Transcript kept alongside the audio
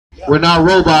We're not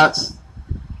robots,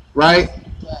 right?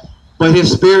 But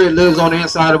his spirit lives on the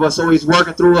inside of us, so he's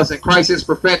working through us, and Christ is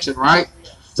perfection, right?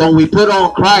 So when we put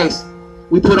on Christ,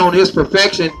 we put on his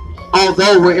perfection,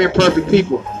 although we're imperfect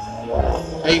people.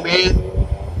 Amen.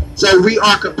 So we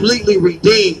are completely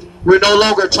redeemed. We're no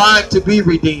longer trying to be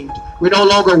redeemed. We're no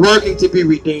longer working to be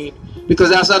redeemed,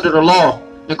 because that's under the law,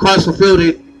 and Christ fulfilled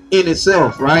it in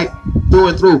itself, right? Through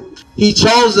and through. He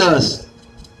chose us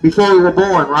before we were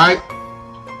born, right?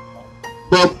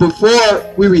 But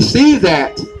before we receive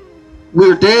that,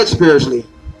 we're dead spiritually.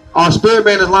 Our spirit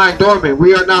man is lying dormant.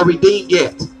 We are not redeemed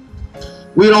yet.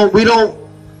 We don't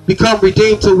become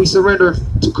redeemed till we surrender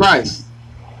to Christ.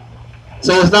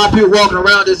 So it's not people walking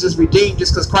around that's just redeemed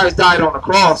just because Christ died on the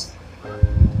cross.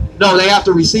 No, they have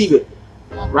to receive it,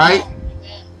 right?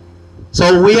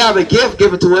 So when we have a gift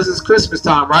given to us, it's Christmas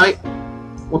time, right?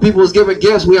 When people is given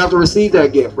gifts, we have to receive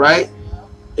that gift, right?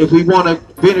 If we want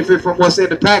to benefit from what's in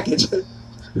the package.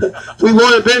 If we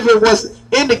want to benefit what's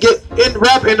in the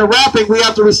wrapping, we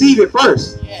have to receive it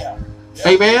first.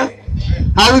 Amen.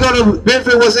 How are we going to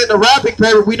benefit what's in the wrapping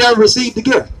paper if we never received the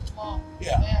gift?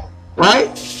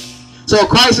 Right? So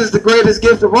Christ is the greatest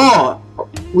gift of all.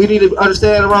 We need to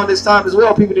understand around this time as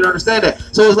well. People need to understand that.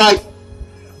 So it's like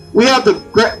we have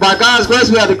by God's grace,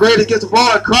 we have the greatest gift of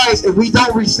all in Christ. If we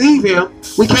don't receive him,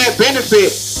 we can't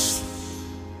benefit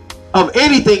of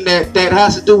anything that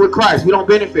has to do with Christ. We don't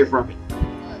benefit from it.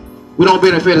 We don't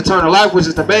benefit eternal life, which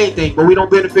is the main thing, but we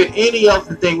don't benefit any of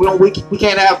the thing. We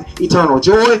can't have eternal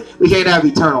joy. We can't have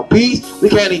eternal peace. We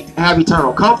can't have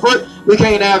eternal comfort. We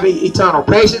can't have eternal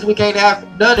patience. We can't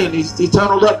have none of these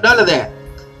eternal love, none of that,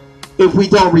 if we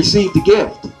don't receive the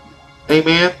gift.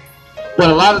 Amen. But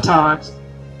a lot of times,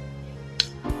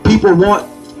 people want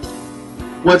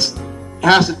what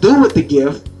has to do with the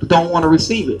gift, but don't want to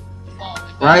receive it.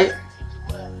 Right?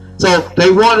 So they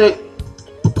want it.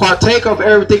 Partake of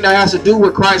everything that has to do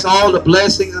with Christ, all the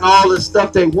blessings and all the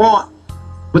stuff they want,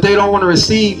 but they don't want to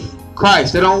receive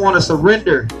Christ. They don't want to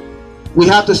surrender. We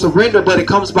have to surrender, but it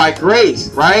comes by grace,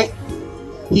 right?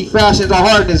 He fashions our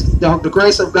heart, and the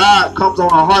grace of God comes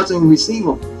on our hearts and we receive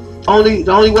them.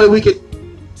 The only way we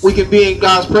can be in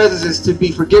God's presence is to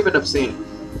be forgiven of sin,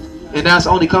 and that's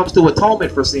only comes through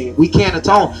atonement for sin. We can't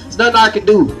atone. There's nothing I can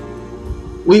do.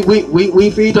 We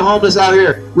feed the homeless out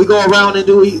here. We go around and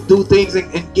do things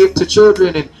and give to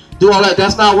children and do all that.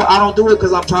 That's not what I don't do it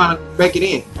because I'm trying to make it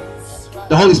in.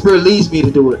 The Holy Spirit leads me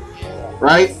to do it,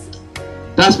 right?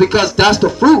 That's because that's the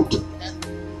fruit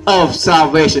of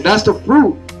salvation. That's the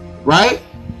fruit, right?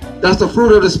 That's the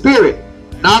fruit of the Spirit,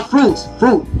 not fruits.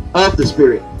 Fruit of the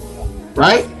Spirit,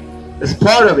 right? It's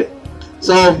part of it.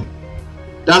 So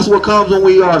that's what comes when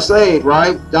we are saved,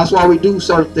 right? That's why we do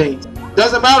certain things.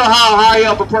 Doesn't matter how high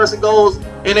up a person goes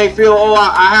and they feel, oh,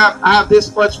 I have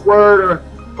this much word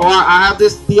or I have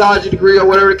this theology degree or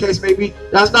whatever the case may be.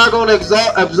 That's not going to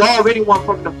absolve anyone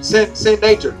from the sin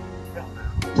nature.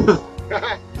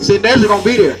 Sin nature is going to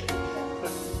be there.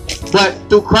 But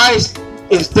through Christ,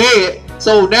 it's dead.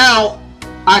 So now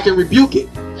I can rebuke it.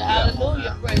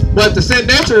 Hallelujah. But the sin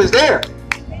nature is there.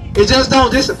 It just don't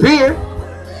disappear.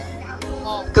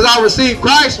 Because I received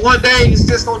Christ one day, it's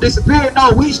just going to disappear.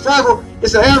 No, we struggle.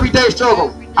 It's an everyday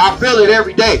struggle. I feel it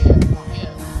every day.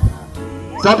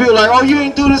 Some people are like, oh, you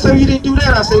didn't do this or you didn't do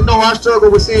that. I say, no, I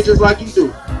struggle with sin just like you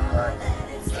do.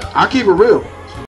 I keep it real.